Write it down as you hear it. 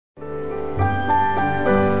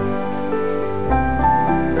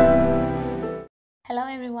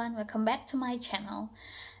everyone, welcome back to my channel.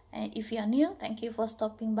 If you are new, thank you for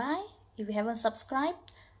stopping by. If you haven't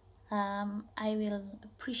subscribed, I will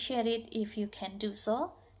appreciate it if you can do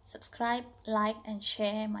so. Subscribe, like and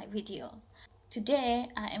share my videos. Today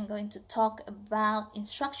I am going to talk about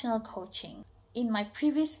instructional coaching. In my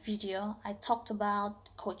previous video I talked about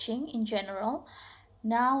coaching in general.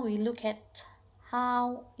 Now we look at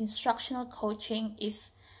how instructional coaching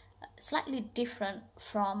is slightly different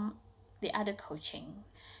from the other coaching.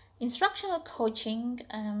 Instructional coaching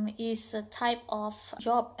is a type of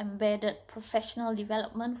job embedded professional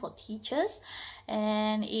development for teachers,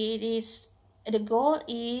 and the goal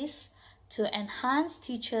is to enhance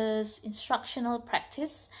teachers' instructional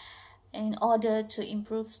practice in order to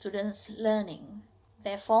improve students' learning.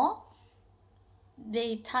 Therefore,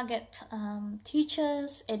 they target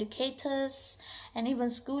teachers, educators, and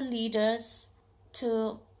even school leaders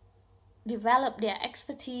to develop their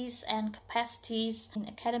expertise and capacities in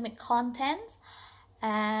academic content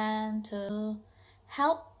and to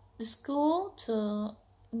help the school to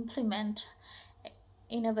implement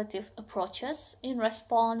innovative approaches in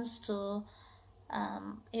response to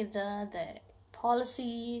either the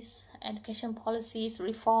policies, education policies,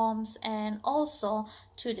 reforms, and also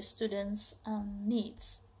to the students'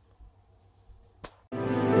 needs.